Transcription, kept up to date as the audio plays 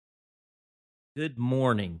Good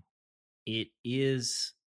morning. It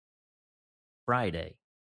is Friday,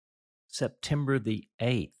 September the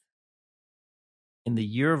 8th, in the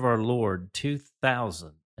year of our Lord,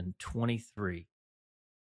 2023.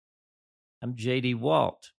 I'm JD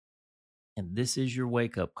Walt, and this is your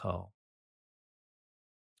wake up call.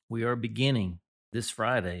 We are beginning this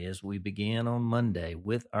Friday, as we began on Monday,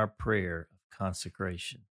 with our prayer of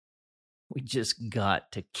consecration. We just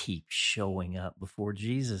got to keep showing up before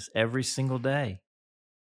Jesus every single day.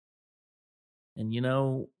 And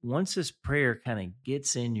once this prayer kind of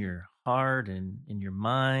gets in your heart and in your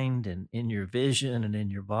mind and in your vision and in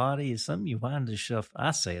your body, it's something you find to shuffle.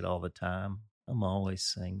 I say it all the time. I'm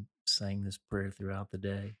always saying this prayer throughout the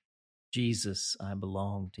day. Jesus, I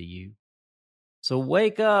belong to you. So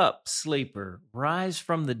wake up, sleeper, rise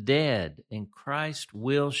from the dead, and Christ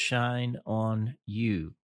will shine on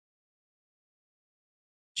you.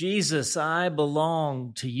 Jesus, I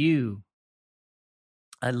belong to you.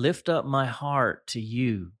 I lift up my heart to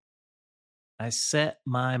you. I set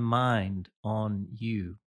my mind on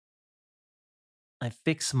you. I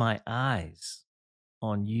fix my eyes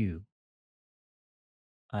on you.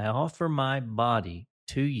 I offer my body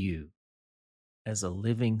to you as a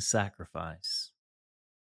living sacrifice.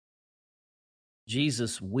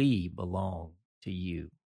 Jesus, we belong to you.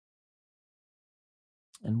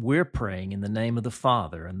 And we're praying in the name of the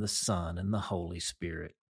Father and the Son and the Holy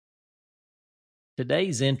Spirit.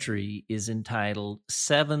 Today's entry is entitled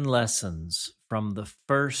 7 Lessons from the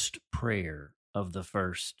First Prayer of the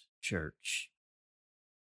First Church.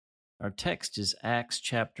 Our text is Acts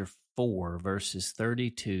chapter 4, verses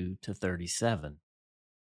 32 to 37.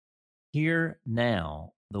 Hear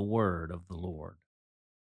now the word of the Lord.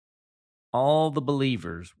 All the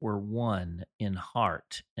believers were one in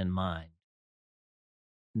heart and mind.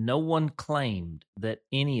 No one claimed that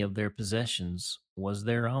any of their possessions was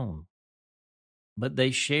their own, but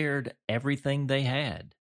they shared everything they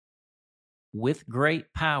had. With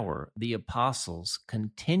great power, the apostles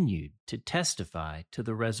continued to testify to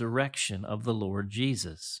the resurrection of the Lord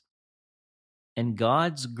Jesus. And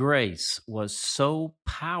God's grace was so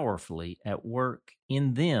powerfully at work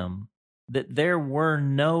in them that there were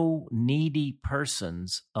no needy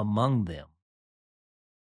persons among them.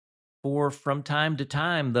 For from time to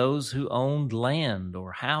time, those who owned land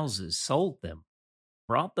or houses sold them,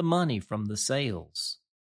 brought the money from the sales,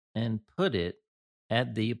 and put it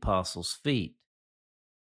at the apostles' feet.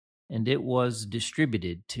 And it was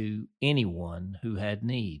distributed to anyone who had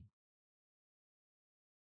need.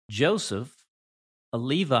 Joseph, a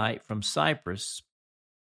Levite from Cyprus,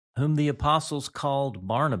 whom the apostles called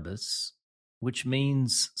Barnabas, which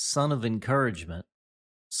means son of encouragement,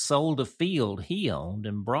 sold a field he owned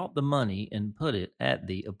and brought the money and put it at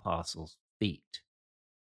the apostles' feet.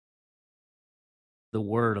 The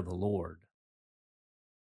word of the Lord.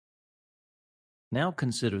 Now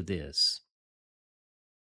consider this.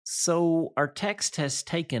 So our text has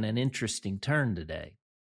taken an interesting turn today.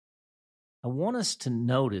 I want us to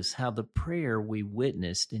notice how the prayer we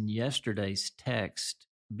witnessed in yesterday's text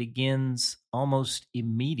begins almost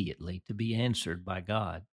immediately to be answered by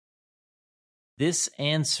God. This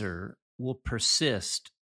answer will persist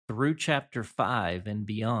through chapter 5 and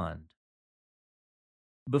beyond.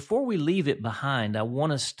 Before we leave it behind, I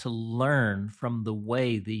want us to learn from the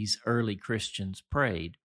way these early Christians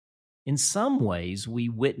prayed. In some ways, we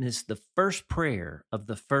witnessed the first prayer of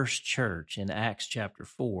the first church in Acts chapter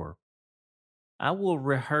 4. I will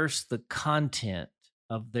rehearse the content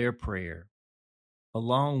of their prayer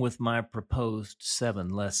along with my proposed 7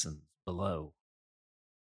 lessons below.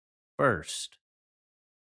 First,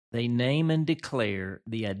 they name and declare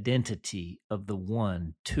the identity of the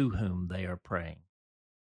one to whom they are praying.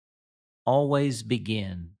 Always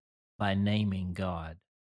begin by naming God.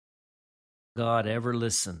 God ever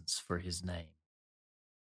listens for his name.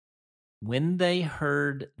 When they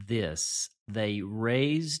heard this, they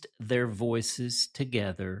raised their voices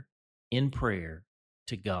together in prayer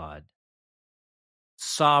to God.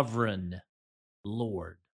 Sovereign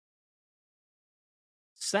Lord.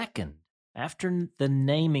 Second, after the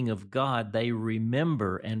naming of God, they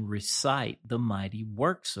remember and recite the mighty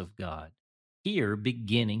works of God, here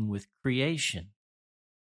beginning with creation.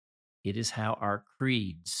 It is how our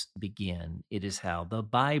creeds begin. It is how the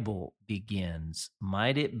Bible begins.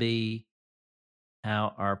 Might it be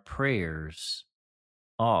how our prayers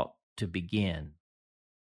ought to begin?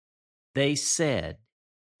 They said,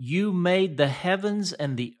 "You made the heavens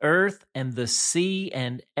and the earth and the sea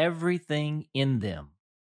and everything in them."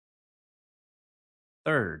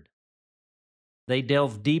 Third, they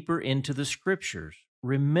delve deeper into the scriptures,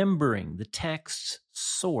 remembering the text's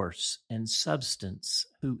source and substance,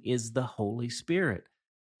 who is the Holy Spirit.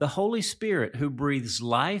 The Holy Spirit who breathes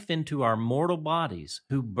life into our mortal bodies,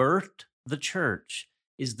 who birthed the church,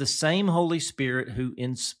 is the same Holy Spirit who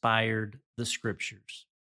inspired the Scriptures.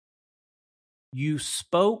 You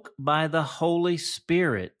spoke by the Holy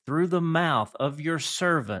Spirit through the mouth of your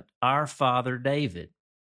servant, our father David.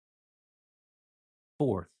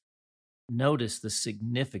 Fourth, notice the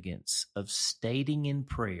significance of stating in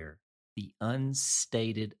prayer the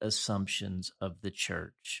unstated assumptions of the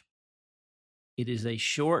church. It is a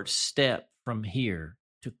short step from here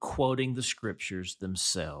to quoting the Scriptures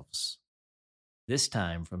themselves, this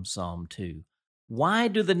time from Psalm 2. Why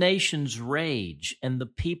do the nations rage and the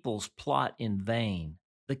peoples plot in vain?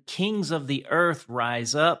 The kings of the earth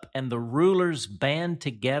rise up and the rulers band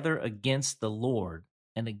together against the Lord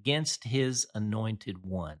and against his anointed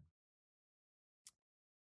one.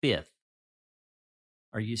 Fifth,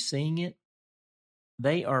 are you seeing it?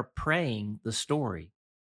 They are praying the story.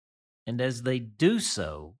 And as they do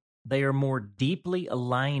so, they are more deeply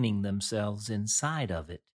aligning themselves inside of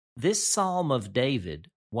it. This Psalm of David,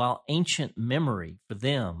 while ancient memory for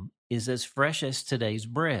them, is as fresh as today's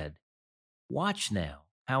bread. Watch now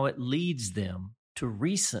how it leads them to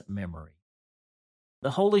recent memory.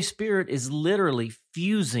 The Holy Spirit is literally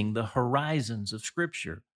fusing the horizons of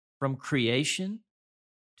Scripture from creation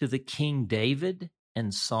to the King David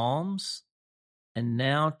and Psalms, and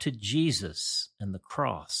now to Jesus and the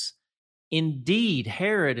cross. Indeed,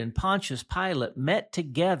 Herod and Pontius Pilate met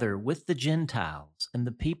together with the Gentiles and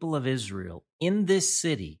the people of Israel in this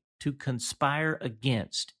city to conspire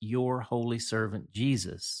against your holy servant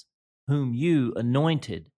Jesus, whom you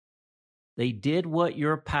anointed. They did what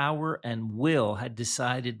your power and will had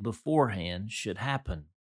decided beforehand should happen.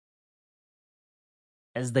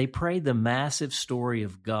 As they pray the massive story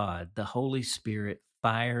of God, the Holy Spirit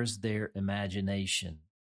fires their imagination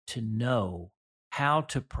to know how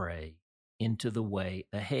to pray into the way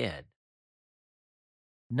ahead.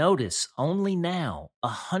 Notice only now,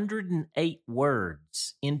 108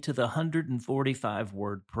 words into the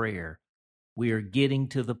 145-word prayer, we are getting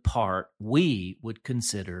to the part we would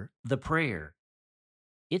consider the prayer.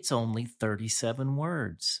 It's only 37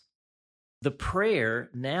 words. The prayer,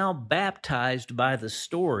 now baptized by the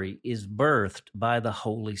story, is birthed by the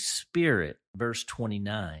Holy Spirit. Verse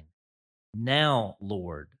 29. Now,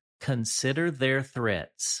 Lord, consider their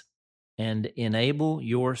threats and enable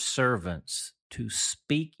your servants to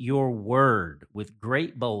speak your word with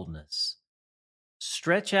great boldness.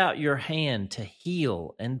 Stretch out your hand to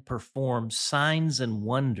heal and perform signs and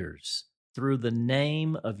wonders through the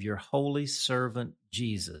name of your holy servant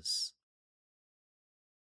Jesus.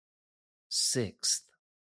 Sixth,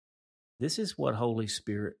 this is what Holy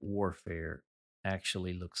Spirit warfare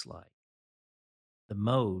actually looks like. The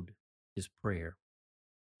mode is prayer.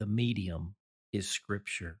 The medium is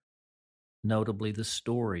Scripture, notably the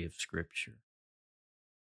story of Scripture.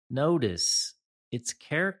 Notice its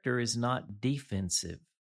character is not defensive,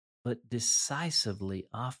 but decisively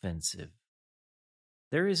offensive.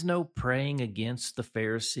 There is no praying against the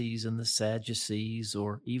Pharisees and the Sadducees,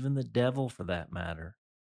 or even the devil for that matter.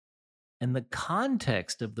 And the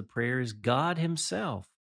context of the prayer is God Himself.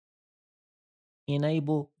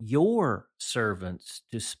 Enable your servants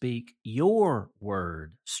to speak your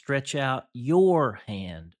word. Stretch out your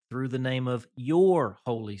hand through the name of your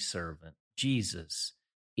holy servant, Jesus.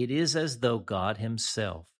 It is as though God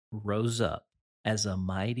Himself rose up as a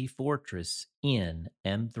mighty fortress in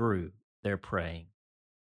and through their praying.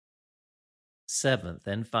 Seventh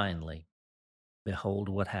and finally, behold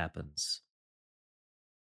what happens.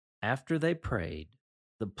 After they prayed,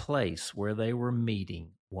 the place where they were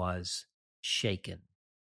meeting was shaken.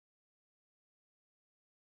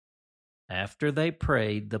 After they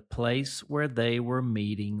prayed, the place where they were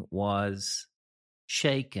meeting was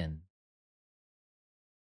shaken,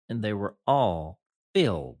 and they were all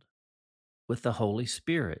filled with the Holy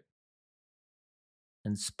Spirit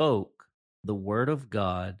and spoke the word of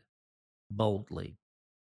God boldly.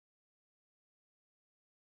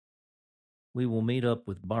 We will meet up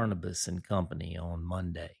with Barnabas and company on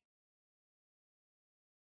Monday.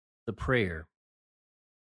 The prayer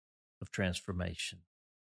of transformation.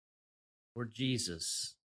 Lord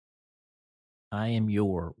Jesus, I am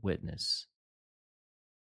your witness.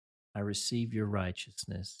 I receive your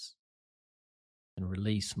righteousness and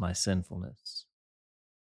release my sinfulness.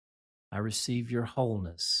 I receive your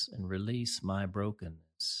wholeness and release my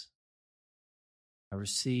brokenness. I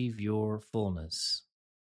receive your fullness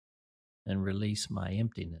and release my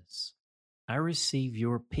emptiness. I receive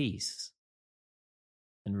your peace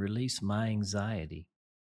and release my anxiety.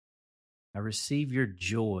 I receive your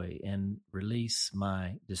joy and release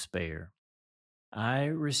my despair. I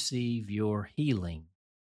receive your healing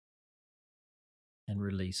and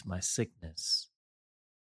release my sickness.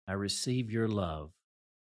 I receive your love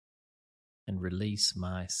and release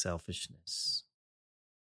my selfishness.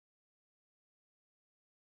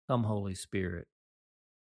 Come, Holy Spirit,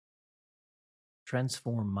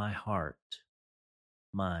 transform my heart,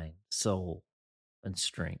 mind, soul, and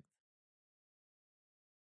strength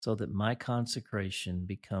so that my consecration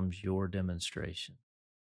becomes your demonstration,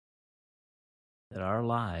 that our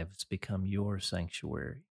lives become your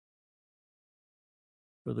sanctuary.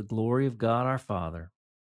 For the glory of God our Father.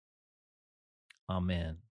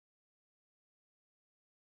 Amen.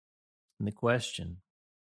 And the question,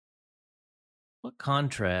 what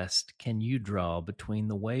contrast can you draw between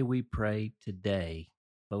the way we pray today,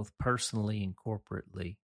 both personally and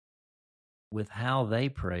corporately, with how they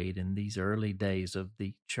prayed in these early days of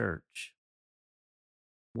the church?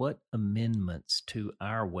 What amendments to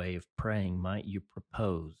our way of praying might you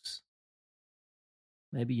propose?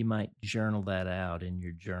 Maybe you might journal that out in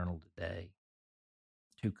your journal today.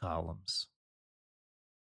 2 columns.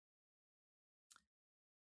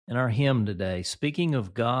 In our hymn today, speaking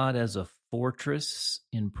of God as a fortress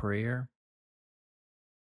in prayer,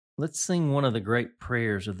 let's sing one of the great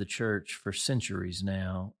prayers of the church for centuries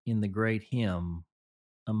now in the great hymn,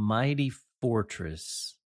 A Mighty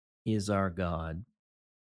Fortress is Our God.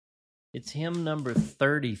 It's hymn number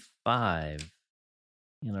 35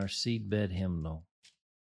 in our seedbed hymnal,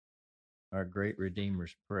 our great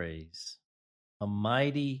Redeemer's praise. A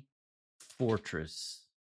mighty fortress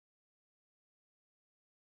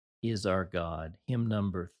is our God. Hymn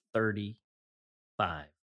number 35.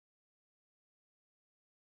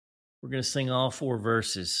 We're going to sing all 4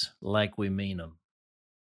 verses like we mean them.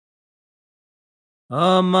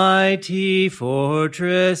 A mighty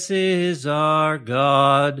fortress is our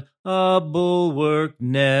God, a bulwark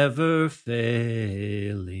never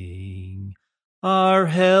failing. Our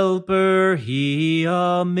helper he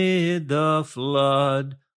amid the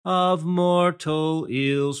flood of mortal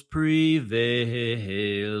ills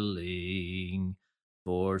prevailing.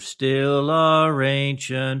 For still our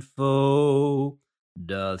ancient foe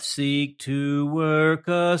doth seek to work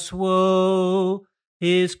us woe.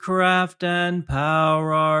 His craft and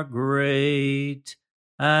power are great,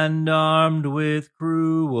 and armed with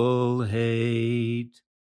cruel hate.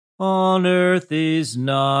 On earth is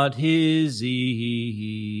not his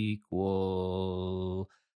equal.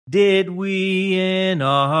 Did we in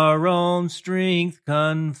our own strength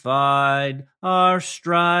confide, our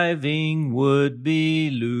striving would be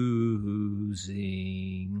losing.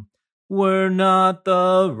 Were not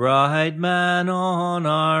the right man on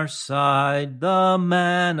our side, the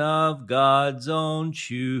man of God's own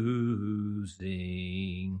choosing?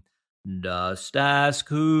 Dost ask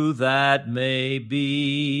who that may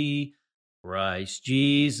be? Christ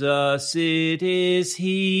Jesus, it is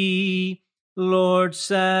he, Lord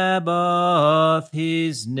Sabaoth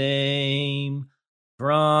his name,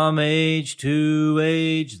 from age to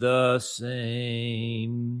age the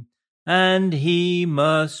same. And he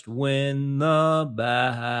must win the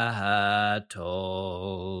battle.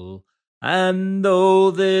 And though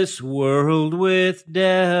this world with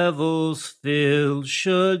devils filled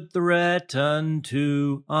should threaten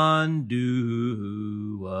to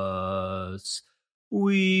undo us,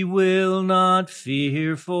 we will not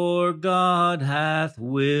fear, for God hath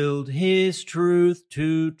willed his truth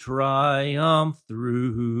to triumph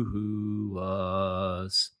through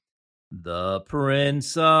us. The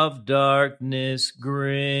prince of darkness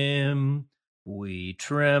grim, we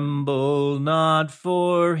tremble not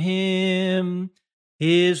for him.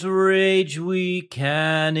 His rage we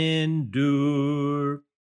can endure,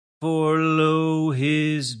 for lo,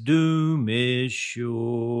 his doom is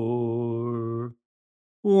sure.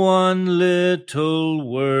 One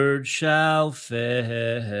little word shall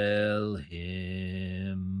fell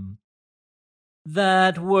him,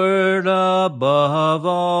 that word above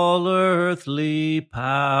all earthly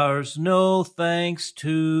powers, no thanks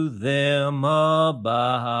to them abideth.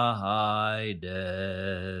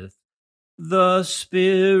 The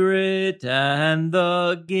Spirit and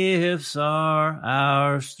the gifts are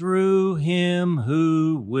ours through him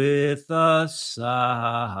who with us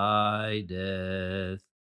sideth.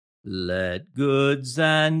 Let goods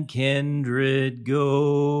and kindred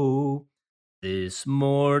go, this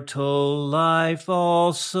mortal life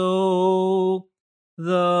also,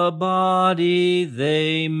 the body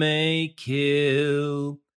they may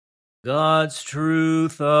kill. God's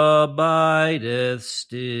truth abideth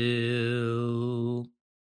still.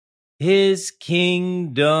 His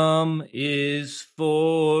kingdom is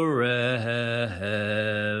forever.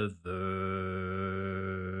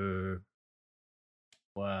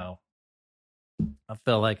 Wow. I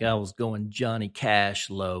felt like I was going Johnny Cash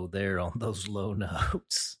low there on those low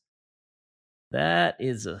notes. That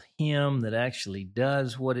is a hymn that actually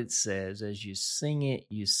does what it says. As you sing it,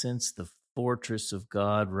 you sense the fortress of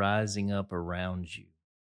God rising up around you.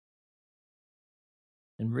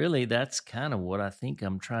 And really, that's kind of what I think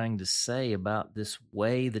I'm trying to say about this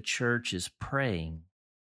way the church is praying.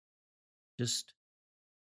 Just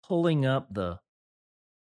pulling up the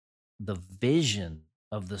vision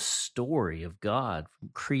of the story of God from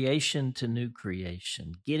creation to new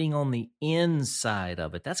creation, getting on the inside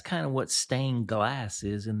of it. That's kind of what stained glass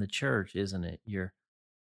is in the church, isn't it? You're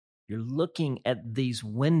looking at these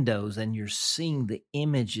windows and you're seeing the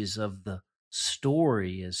images of the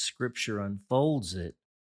story as Scripture unfolds it,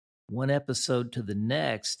 one episode to the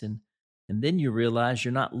next, and then you realize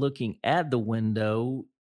you're not looking at the window,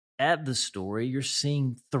 at the story, you're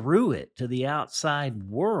seeing through it to the outside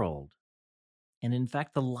world. And in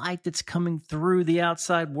fact, the light that's coming through the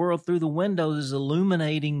outside world through the windows is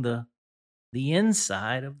illuminating the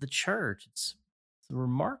inside of the church. It's a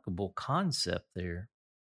remarkable concept there.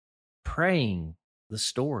 Praying the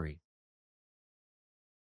story.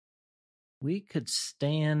 We could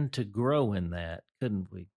stand to grow in that, couldn't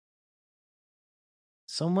we?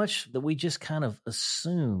 So much that we just kind of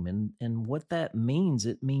assume. And what that means,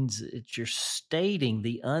 it means that you're stating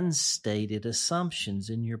the unstated assumptions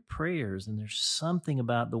in your prayers. And there's something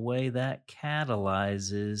about the way that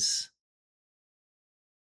catalyzes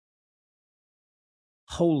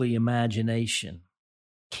holy imagination,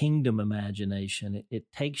 kingdom imagination.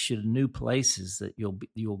 It takes you to new places that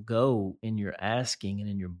you'll go in your asking and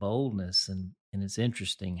in your boldness. And it's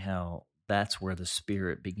interesting how that's where the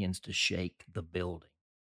Spirit begins to shake the building.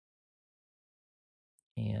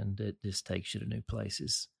 And it just takes you to new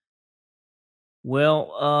places.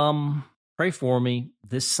 Well, pray for me.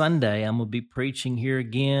 This Sunday, I'm going to be preaching here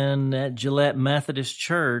again at Gillette Methodist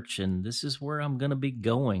Church, and this is where I'm going to be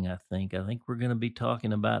going, I think. I think we're going to be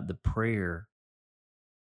talking about the prayer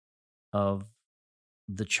of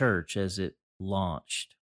the church as it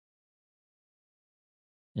launched.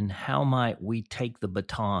 And how might we take the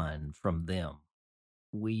baton from them?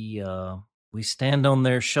 We stand on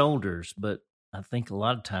their shoulders, but I think a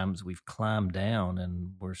lot of times we've climbed down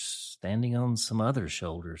and we're standing on some other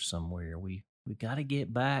shoulders somewhere. We got to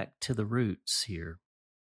get back to the roots here.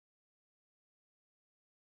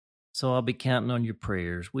 So I'll be counting on your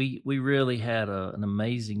prayers. We really had an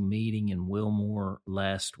amazing meeting in Wilmore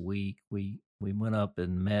last week. We went up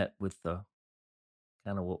and met with the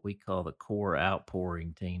kind of what we call the core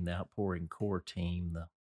outpouring team, the outpouring core team, the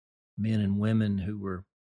men and women who were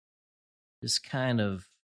just kind of,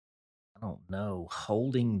 I don't know,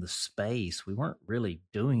 holding the space. We weren't really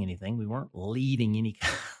doing anything. We weren't leading any.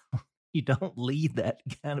 You don't lead that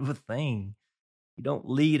kind of a thing. You don't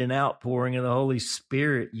lead an outpouring of the Holy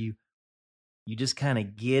Spirit. You just kind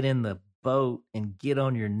of get in the boat and get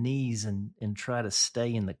on your knees and try to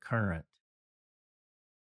stay in the current.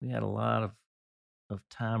 We had a lot of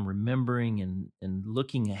time remembering and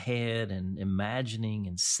looking ahead and imagining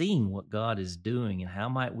and seeing what God is doing and how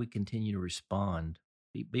might we continue to respond.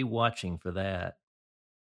 Be watching for that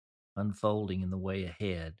unfolding in the way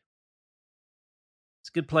ahead. It's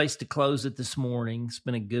a good place to close it this morning. It's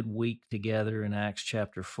been a good week together in Acts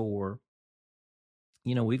chapter 4.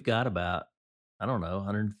 You know, we've got about,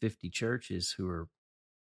 150 churches who are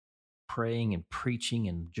praying and preaching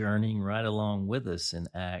and journeying right along with us in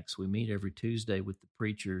Acts. We meet every Tuesday with the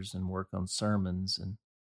preachers and work on sermons. And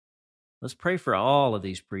let's pray for all of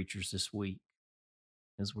these preachers this week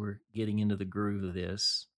as we're getting into the groove of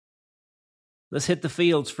this. Let's hit the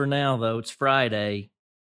fields for now, though. It's Friday.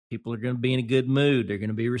 People are going to be in a good mood. They're going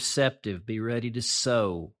to be receptive, be ready to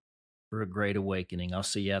sow for a great awakening. I'll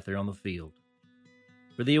see you out there on the field.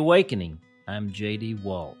 For The Awakening, I'm J.D.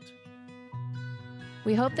 Walt.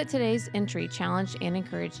 We hope that today's entry challenged and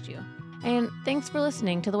encouraged you. And thanks for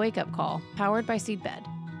listening to The Wake Up Call, powered by Seedbed.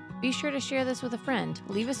 Be sure to share this with a friend,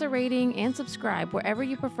 leave us a rating, and subscribe wherever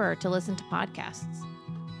you prefer to listen to podcasts.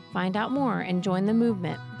 Find out more and join the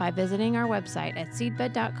movement by visiting our website at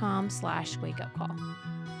seedbed.com/wakeupcall.